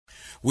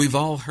We've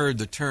all heard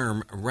the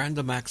term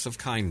random acts of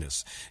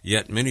kindness,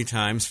 yet many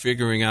times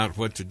figuring out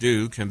what to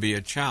do can be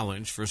a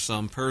challenge for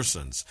some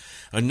persons.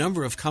 A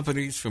number of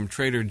companies from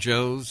Trader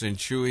Joe's and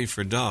Chewy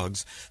for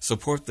Dogs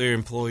support their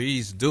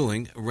employees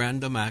doing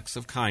random acts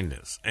of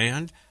kindness,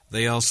 and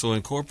they also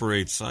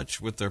incorporate such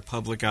with their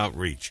public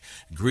outreach.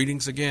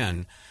 Greetings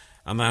again.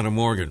 I'm Adam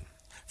Morgan.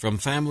 From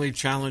family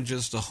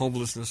challenges to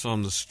homelessness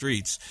on the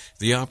streets,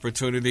 the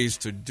opportunities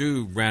to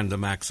do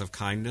random acts of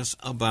kindness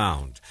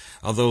abound.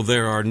 Although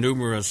there are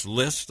numerous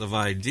lists of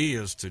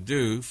ideas to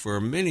do,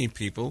 for many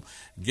people,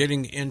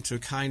 getting into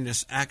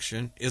kindness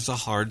action is a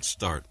hard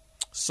start.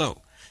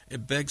 So,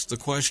 it begs the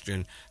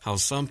question how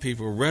some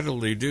people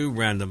readily do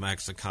random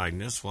acts of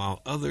kindness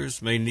while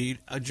others may need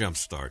a jump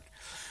start.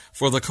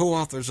 For the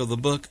co-authors of the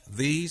book,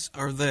 These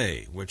Are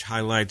They, which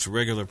highlights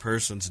regular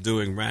persons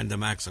doing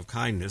random acts of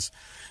kindness,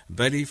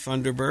 Betty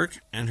Funderburk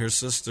and her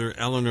sister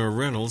Eleanor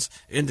Reynolds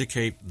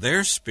indicate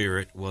their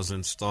spirit was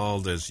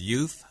installed as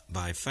youth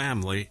by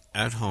family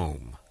at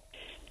home.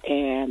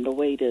 And the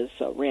way this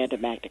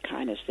random act of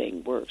kindness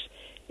thing works,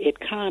 it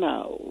kind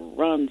of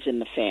runs in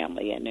the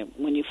family. And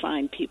when you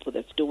find people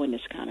that's doing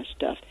this kind of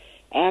stuff,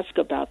 ask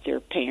about their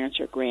parents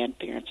or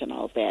grandparents and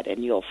all that,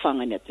 and you'll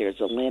find that there's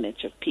a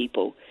lineage of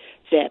people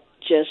that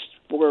just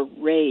were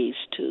raised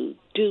to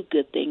do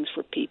good things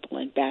for people.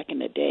 And back in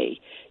the day,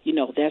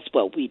 that's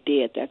what we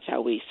did. That's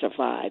how we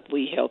survived.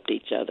 We helped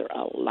each other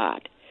a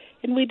lot.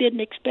 And we didn't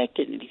expect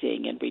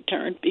anything in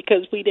return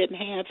because we didn't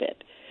have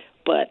it.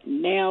 But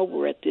now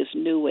we're at this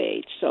new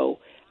age. So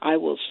I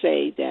will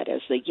say that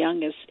as the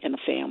youngest in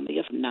a family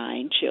of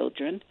 9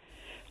 children,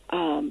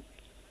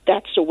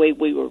 that's the way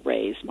we were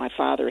raised. My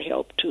father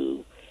helped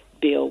to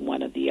build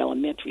one of the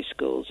elementary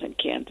schools in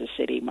Kansas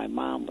City. My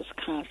mom was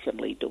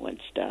constantly doing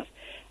stuff.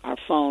 Our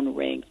phone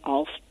rang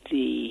off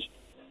the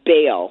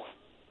bell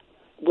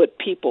with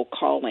people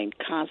calling,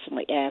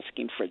 constantly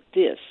asking for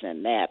this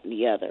and that and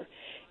the other.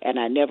 And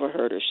I never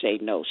heard her say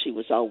no. She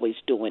was always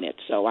doing it.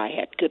 So I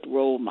had good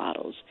role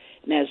models.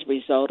 And as a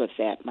result of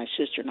that, my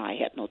sister and I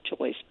had no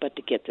choice but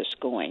to get this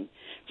going.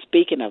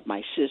 Speaking of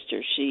my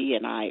sister, she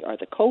and I are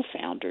the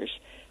co-founders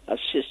of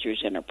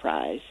Sisters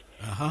Enterprise.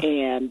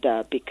 And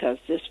because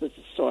this was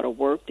the sort of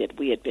work that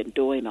we had been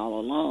doing all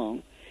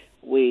along,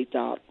 we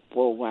thought,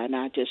 well, why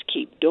not just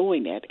keep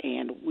doing it?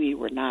 And we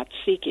were not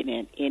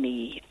seeking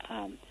any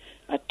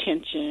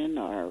attention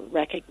or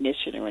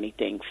recognition or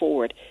anything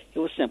for it. It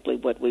was simply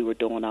what we were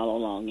doing all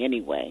along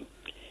anyway.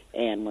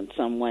 And when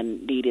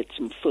someone needed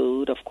some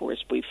food, of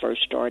course, we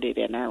first started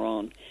in our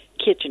own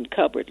kitchen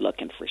cupboard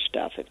looking for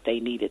stuff. If they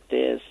needed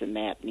this and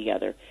that and the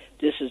other,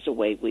 this is the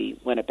way we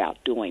went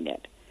about doing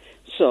it.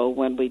 So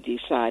when we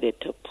decided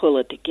to pull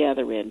it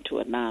together into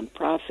a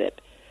nonprofit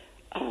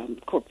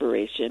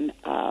corporation,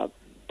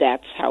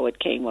 that's how it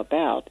came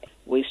about.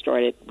 We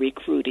started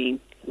recruiting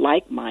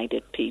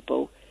like-minded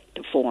people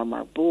to form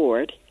our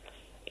board,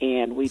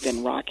 and we've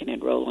been rocking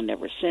and rolling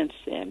ever since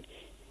then.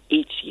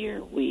 Each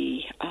year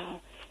we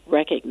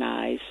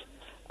recognize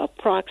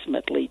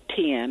approximately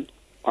 10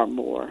 or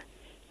more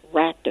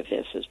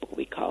ractivists, is what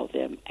we call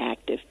them,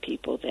 active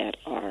people that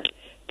are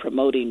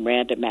promoting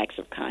random acts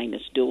of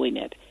kindness, doing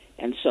it.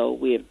 And so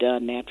we have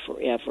done that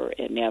forever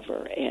and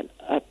ever. And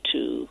up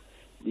to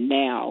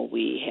now,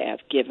 we have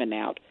given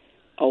out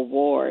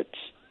awards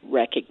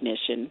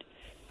recognition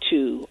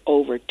to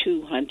over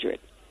 200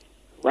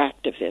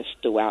 ractivists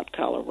throughout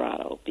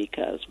Colorado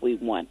because we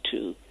want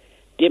to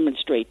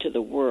demonstrate to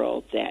the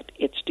world that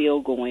it's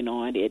still going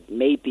on. It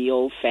may be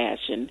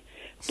old-fashioned,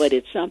 but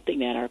it's something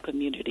that our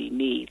community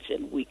needs,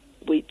 and we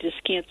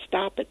just can't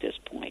stop at this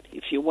point.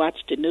 If you watch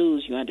the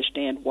news, you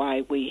understand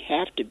why we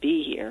have to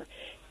be here.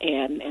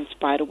 And in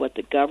spite of what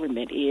the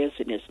government is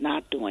and is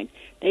not doing,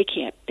 they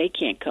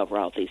can't cover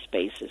all these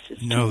bases. There's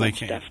too much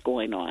stuff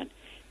going on.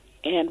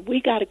 And we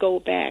got to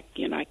go back.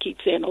 I keep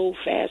saying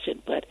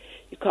old-fashioned, but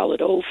you call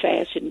it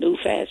old-fashioned,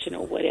 new-fashioned,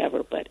 or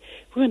whatever. But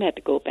we're going to have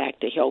to go back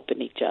to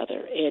helping each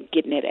other and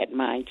getting at that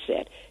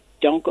mindset.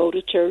 Don't go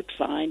to church,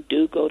 fine.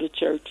 Do go to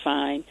church,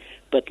 fine.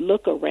 But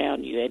look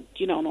around you, and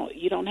you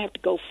don't have to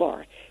go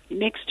far. Your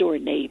next-door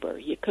neighbor,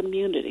 your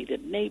community, the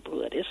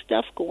neighborhood, there's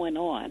stuff going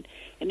on.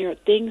 And there are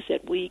things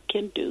that we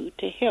can do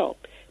to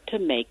help, to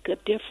make a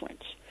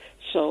difference.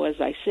 So,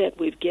 as I said,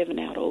 we've given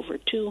out over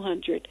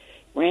 200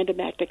 Random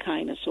Act of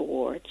Kindness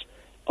awards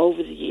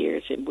over the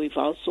years, and we've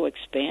also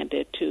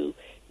expanded to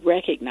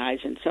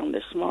recognizing some of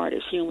the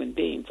smartest human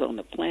beings on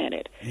the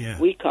planet. Yeah.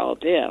 We call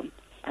them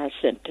our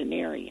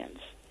centenarians.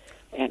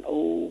 And,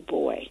 oh,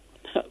 boy,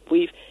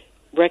 we've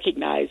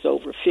recognized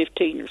over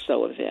 15 or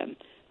so of them.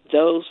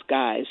 Those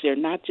guys, they're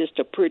not just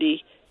a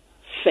pretty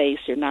face,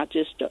 they're not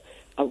just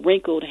a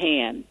wrinkled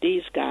hand.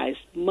 These guys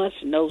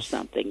must know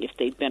something if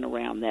they've been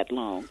around that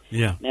long.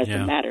 Yeah. As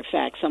a matter of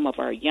fact, some of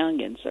our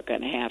youngins are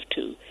going to have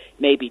to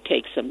maybe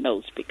take some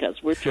notes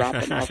because we're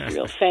dropping off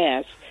real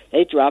fast.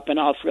 They're dropping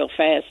off real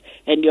fast,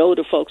 and the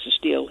older folks are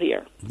still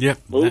here. Yep.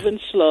 Moving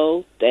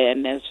slow.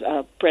 And as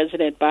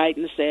President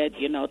Biden said,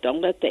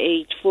 don't let the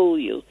age fool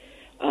you.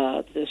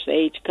 This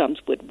age comes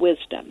with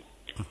wisdom.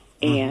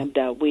 And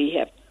we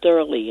have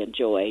thoroughly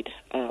enjoyed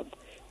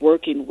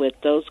working with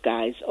those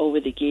guys over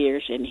the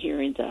years and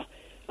hearing the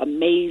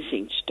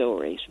amazing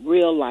stories,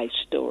 real life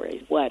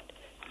stories, what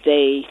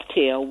they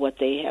tell, what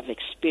they have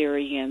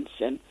experienced,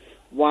 and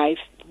why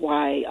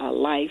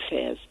life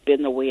has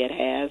been the way it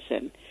has.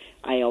 And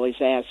I always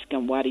ask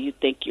them, why do you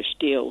think you're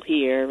still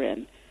here?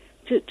 And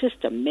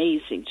just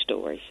amazing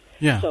stories.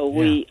 Yeah, so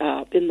we,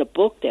 in the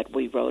book that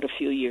we wrote a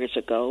few years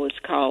ago, it's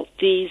called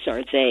These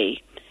Are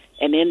They.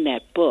 And in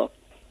that book,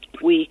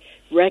 we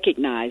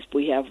recognized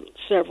we have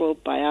several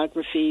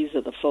biographies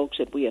of the folks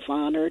that we have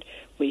honored.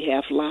 We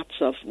have lots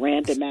of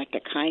random act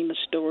of kindness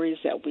stories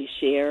that we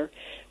share.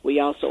 We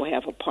also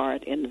have a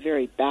part in the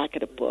very back of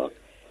the book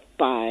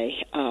by,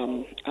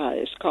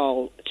 it's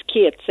called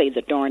Kids Say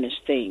the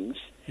Darnest Things.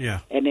 Yeah.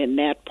 And in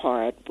that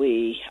part,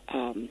 we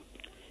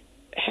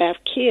have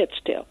kids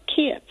tell,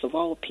 kids of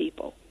all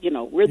people. You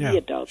know, we're the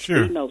adults.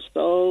 Sure. We know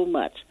so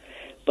much.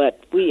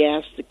 But we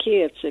ask the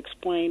kids to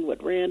explain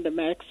what random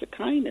acts of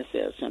kindness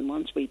is. And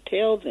once we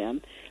tell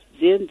them,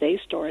 then they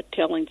start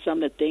telling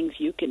some of the things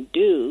you can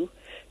do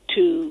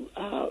to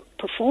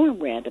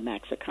perform random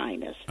acts of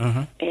kindness.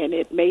 Uh-huh. And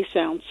it may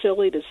sound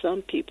silly to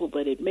some people,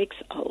 but it makes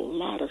a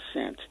lot of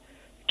sense.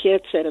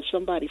 Kids said if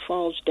somebody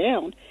falls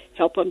down,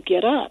 help them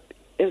get up.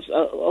 If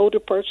an older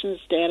person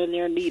is standing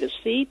there and need a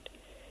seat,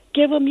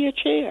 give them your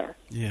chair.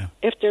 Yeah.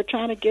 If they're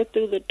trying to get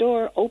through the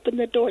door, open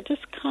the door.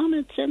 Just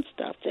common sense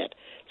stuff that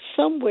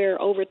somewhere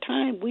over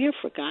time we have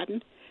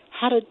forgotten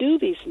how to do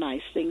these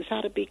nice things, how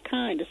to be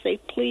kind, to say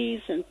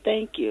please and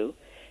thank you.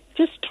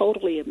 Just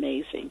totally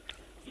amazing.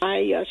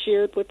 I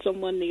shared with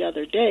someone the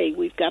other day,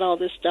 we've got all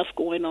this stuff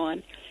going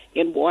on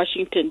in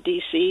Washington,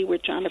 D.C. We're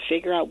trying to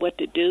figure out what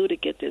to do to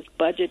get this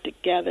budget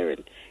together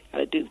and got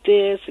to do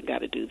this and got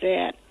to do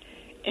that.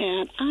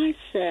 And I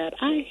said,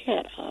 I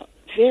had a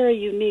very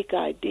unique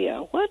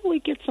idea. Why don't we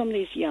get some of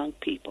these young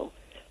people?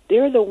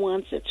 They're the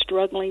ones that's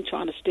struggling,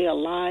 trying to stay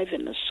alive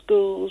in the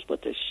schools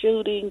with the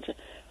shootings.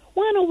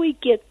 Why don't we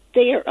get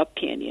their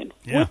opinion?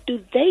 Yeah. What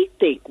do they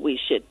think we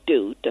should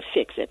do to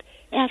fix it?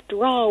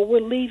 After all,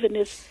 we're leaving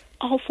this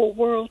awful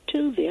world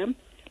to them.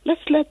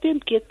 Let's let them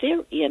get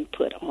their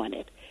input on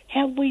it.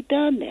 Have we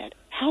done that?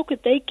 How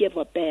could they give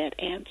a bad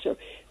answer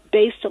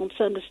based on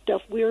some of the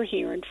stuff we're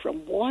hearing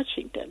from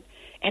Washington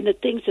and the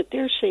things that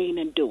they're saying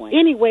and doing?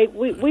 Anyway,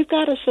 we've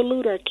got to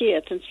salute our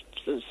kids. And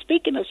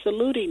speaking of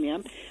saluting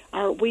them,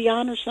 we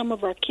honor some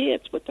of our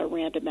kids with our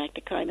Random Act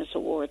of Kindness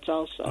Awards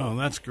also. Oh,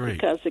 that's great.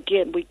 Because,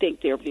 again, we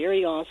think they're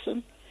very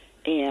awesome,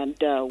 and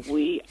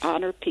we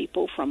honor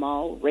people from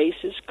all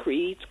races,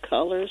 creeds,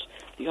 colors,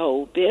 the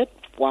whole bit.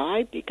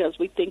 Why? Because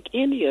we think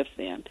any of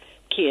them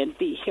can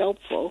be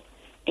helpful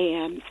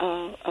and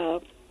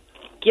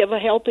give a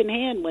helping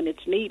hand when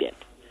it's needed.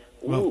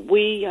 Well,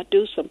 we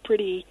do some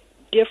pretty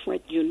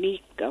different,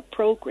 unique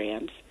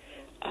programs.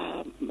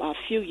 A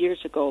few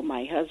years ago,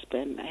 my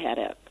husband had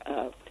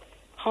a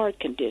heart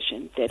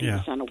condition that he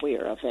was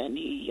unaware of, and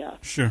he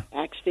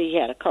actually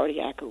had a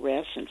cardiac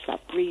arrest and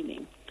stopped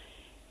breathing.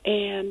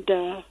 And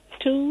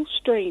two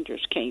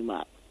strangers came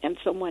up, and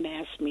someone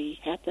asked me,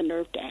 had the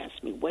nerve to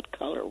ask me, what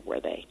color were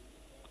they?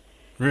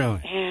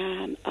 Really?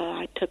 And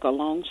I took a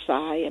long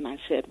sigh, and I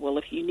said, well,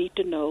 if you need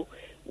to know,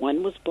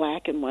 one was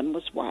black and one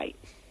was white.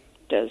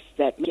 Does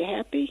that make you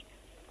happy?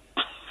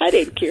 I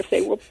didn't care if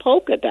they were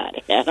polka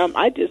dot. I'm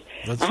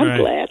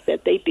glad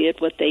that they did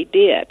what they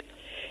did.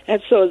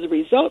 And so as a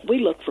result, we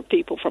look for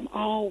people from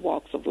all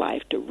walks of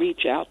life to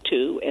reach out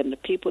to, and the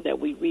people that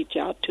we reach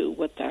out to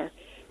with our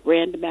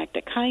Random Act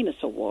of Kindness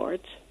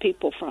Awards,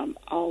 people from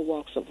all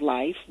walks of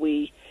life,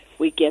 we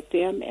get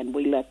them and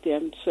we let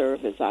them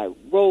serve as our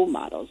role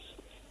models,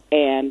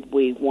 and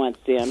we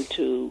want them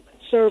to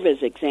serve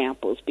as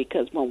examples,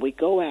 because when we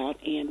go out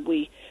and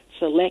we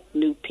select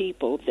new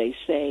people, they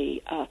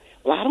say,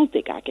 well, I don't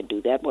think I can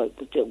do that.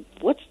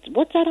 What's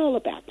that all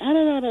about? Da,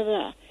 da, da, da,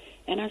 da.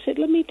 And I said,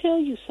 let me tell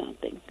you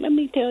something.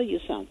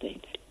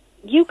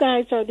 You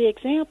guys are the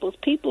examples.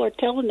 People are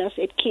telling us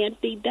it can't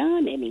be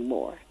done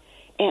anymore.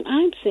 And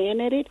I'm saying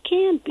that it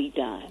can be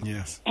done.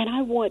 Yes. And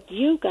I want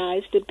you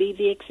guys to be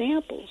the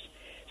examples.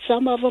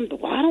 Some of them,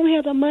 well, I don't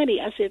have the money.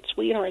 I said,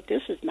 sweetheart,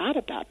 this is not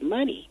about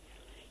money.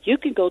 You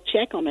can go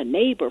check on a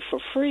neighbor for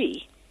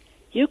free.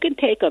 You can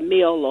take a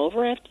meal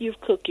over after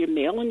you've cooked your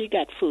meal and you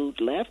got food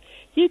left.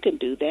 You can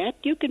do that.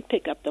 You can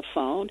pick up the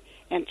phone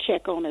and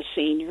check on a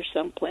senior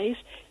someplace.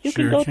 You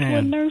can go to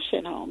a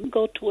nursing home,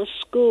 go to a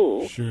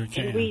school,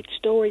 and read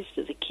stories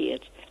to the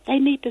kids. They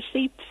need to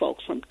see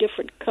folks from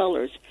different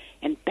colors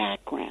and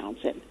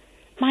backgrounds. And,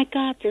 my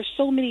God, there's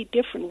so many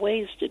different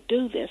ways to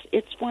do this.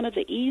 It's one of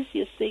the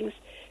easiest things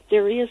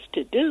there is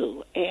to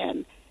do.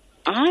 And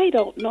I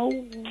don't know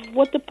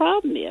what the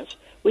problem is.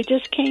 We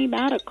just came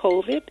out of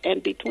COVID,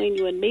 and between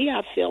you and me,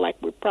 I feel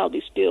like we're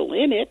probably still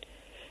in it.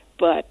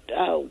 But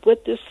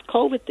with this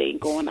COVID thing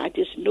going, I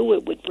just knew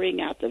it would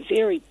bring out the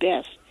very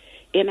best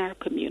in our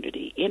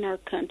community, in our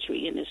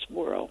country, in this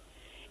world.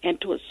 And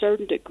to a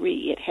certain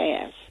degree, it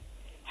has.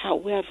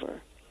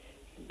 However,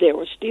 there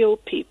were still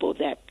people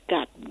that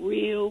got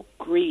real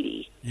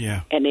greedy,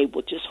 and they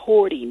were just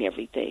hoarding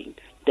everything.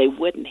 they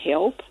wouldn't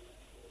help.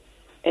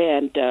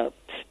 And,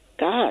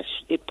 gosh,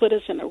 it put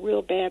us in a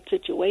real bad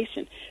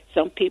situation.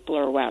 Some people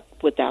are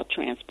without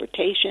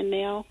transportation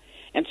now.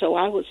 And so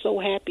I was so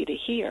happy to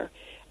hear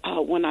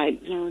when I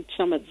learned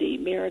some of the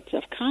merits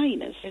of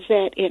kindness is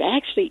that it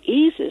actually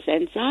eases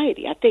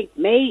anxiety. I think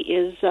May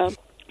is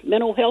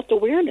Mental Health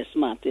Awareness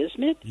Month,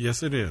 isn't it?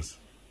 Yes, it is.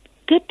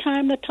 Good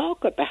time to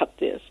talk about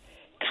this.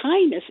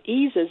 Kindness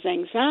eases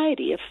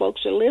anxiety if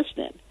folks are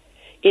listening.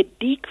 It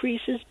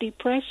decreases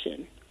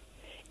depression.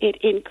 It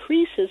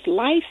increases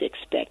life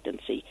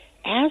expectancy,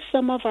 as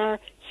some of our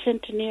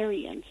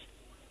centenarians.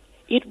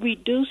 It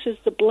reduces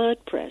the blood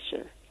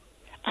pressure.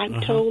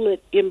 I'm told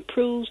it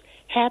improves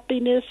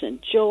happiness and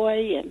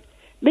joy and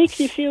makes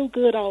you feel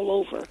good all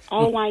over.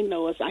 All I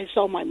know is I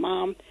saw my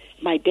mom,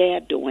 my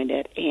dad doing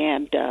it,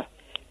 and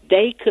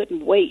they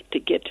couldn't wait to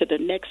get to the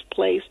next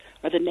place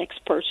or the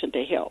next person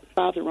to help.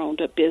 Father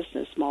owned a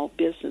business, small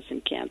business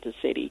in Kansas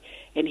City,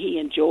 and he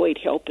enjoyed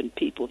helping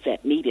people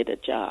that needed a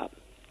job,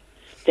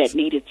 that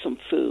needed some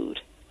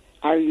food.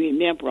 I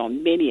remember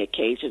on many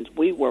occasions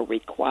we were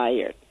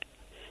required.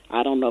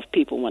 I don't know if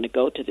people want to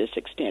go to this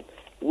extent.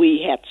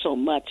 We had so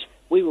much,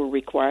 we were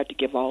required to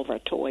give all of our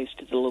toys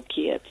to the little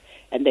kids,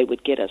 and they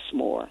would get us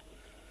more.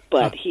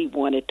 But he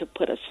wanted to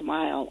put a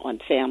smile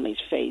on families'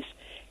 face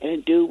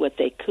and do what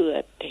they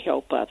could to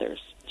help others.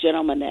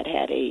 Gentleman that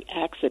had a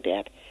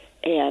accident,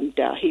 and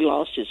he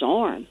lost his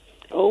arm.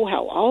 Oh,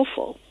 how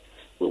awful.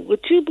 Well,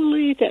 would you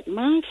believe that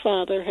my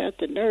father had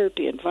the nerve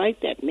to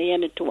invite that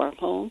man into our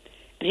home,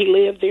 and he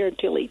lived there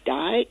until he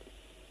died?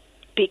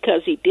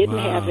 Because he didn't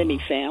have any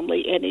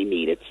family and he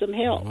needed some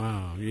help.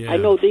 Wow, yeah. I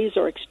know these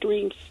are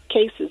extreme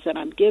cases that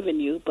I'm giving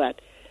you, but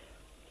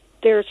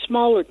there are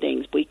smaller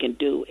things we can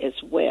do as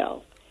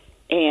well.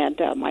 And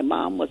my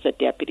mom was a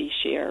deputy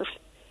sheriff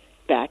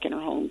back in her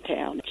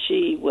hometown.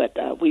 She would,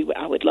 I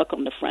would look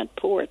on the front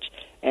porch,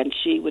 and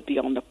she would be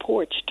on the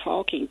porch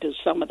talking to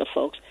some of the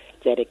folks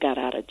that had got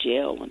out of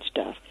jail and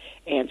stuff.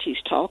 And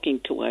she's talking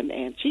to them,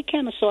 and she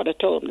kind of sort of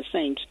told them the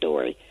same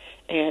story,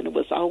 and it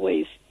was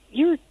always,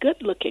 "You're a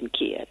good-looking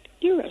kid.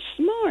 You're a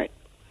smart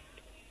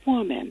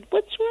woman.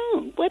 What's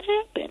wrong? What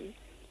happened?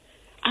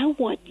 I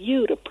want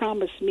you to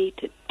promise me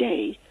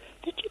today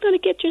that you're going to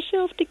get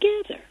yourself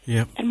together."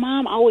 Yep. And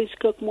Mom always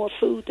cooked more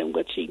food than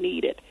what she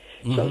needed.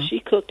 So she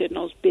cooked in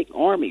those big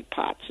army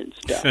pots and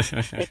stuff.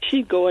 And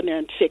she'd go in there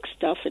and fix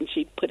stuff, and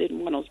she'd put it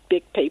in one of those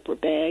big paper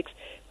bags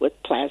with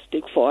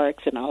plastic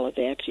forks and all of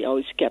that. She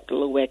always kept a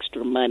little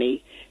extra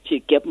money.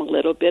 She'd give them a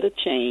little bit of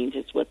change,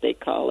 is what they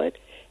call it.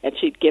 And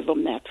she'd give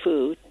them that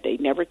food. They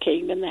never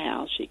came in the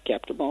house. She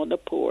kept them on the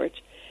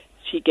porch.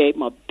 She gave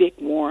them a big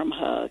warm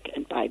hug,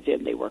 and by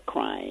then they were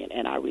crying.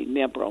 And I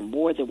remember on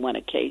more than one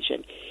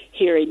occasion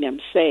hearing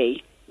them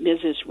say,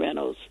 "Mrs.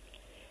 Reynolds,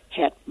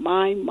 had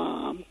my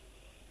mom,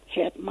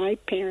 had my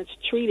parents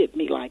treated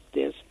me like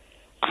this,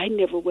 I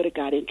never would have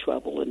got in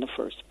trouble in the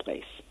first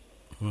place."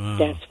 Wow.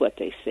 That's what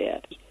they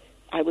said.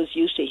 I was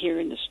used to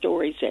hearing the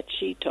stories that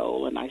she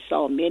told, and I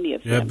saw many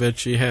of them. Yeah, I bet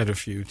she had a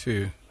few,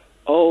 too.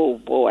 Oh,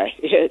 boy.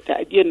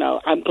 You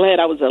know, I'm glad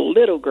I was a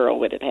little girl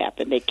when it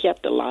happened. They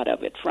kept a lot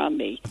of it from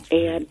me.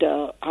 And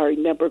I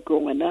remember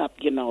growing up,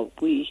 you know,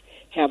 we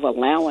have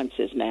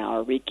allowances now,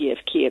 or we give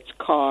kids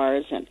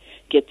cars and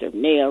get their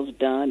nails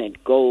done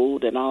and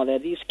gold and all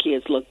that. These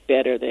kids look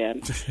better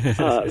than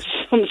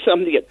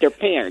some of their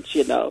parents,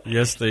 you know.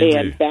 Yes, they do.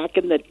 And back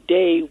in the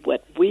day,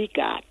 what we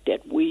got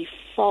that we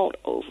fought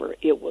over,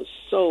 it was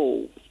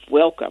so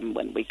welcome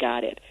when we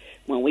got it.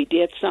 When we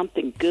did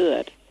something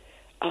good,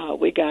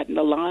 we got in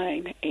the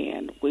line,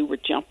 and we were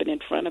jumping in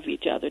front of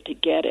each other to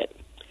get it.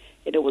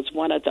 And it was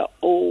one of the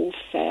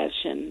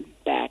old-fashioned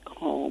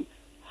back-home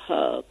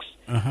hugs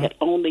that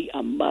only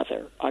a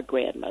mother or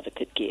grandmother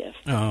could give.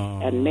 Oh,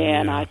 and,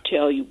 man, yeah. I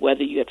tell you,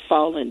 whether you had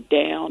fallen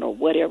down or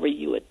whatever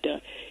you had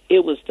done,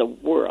 it was the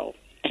world.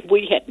 And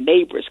we had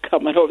neighbors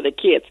coming over, the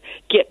kids,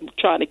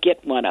 trying to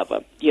get one of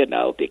them, you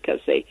know,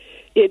 because it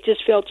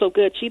just felt so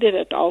good. She didn't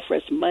have to offer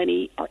us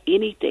money or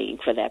anything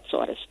for that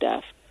sort of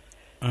stuff.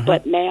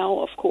 But now,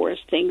 of course,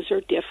 things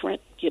are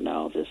different. You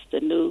know, the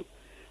new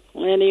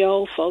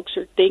millennial folks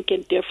are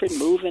thinking different,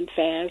 moving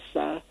fast.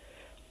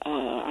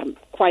 I'm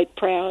quite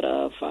proud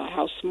of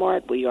how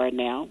smart we are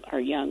now, our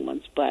young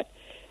ones, but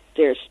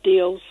there's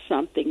still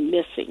something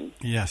missing.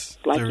 Yes,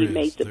 like there you is,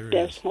 made the there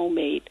best is.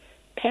 homemade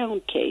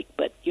pound cake,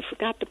 but you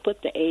forgot to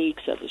put the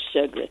eggs or the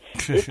sugar.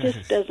 It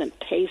just doesn't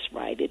taste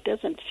right. It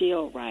doesn't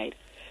feel right.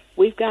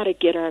 We've got to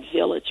get our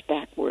village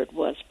back where it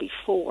was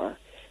before,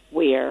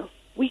 where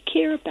we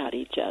care about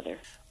each other.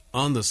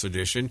 On this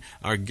edition,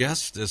 our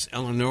guest is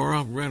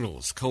Eleonora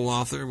Reynolds,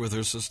 co-author with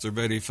her sister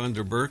Betty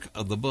Funderburk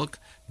of the book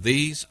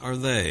These Are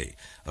They,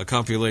 a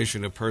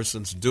compilation of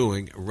persons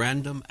doing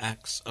random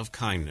acts of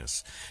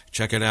kindness.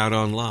 Check it out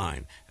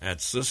online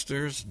at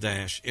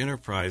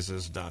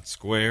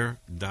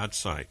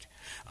sisters-enterprises.square.site.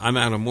 I'm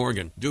Adam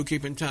Morgan. Do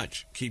keep in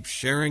touch. Keep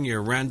sharing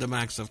your random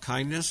acts of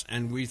kindness,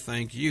 and we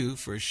thank you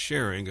for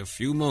sharing a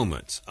few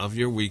moments of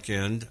your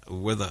weekend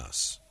with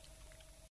us.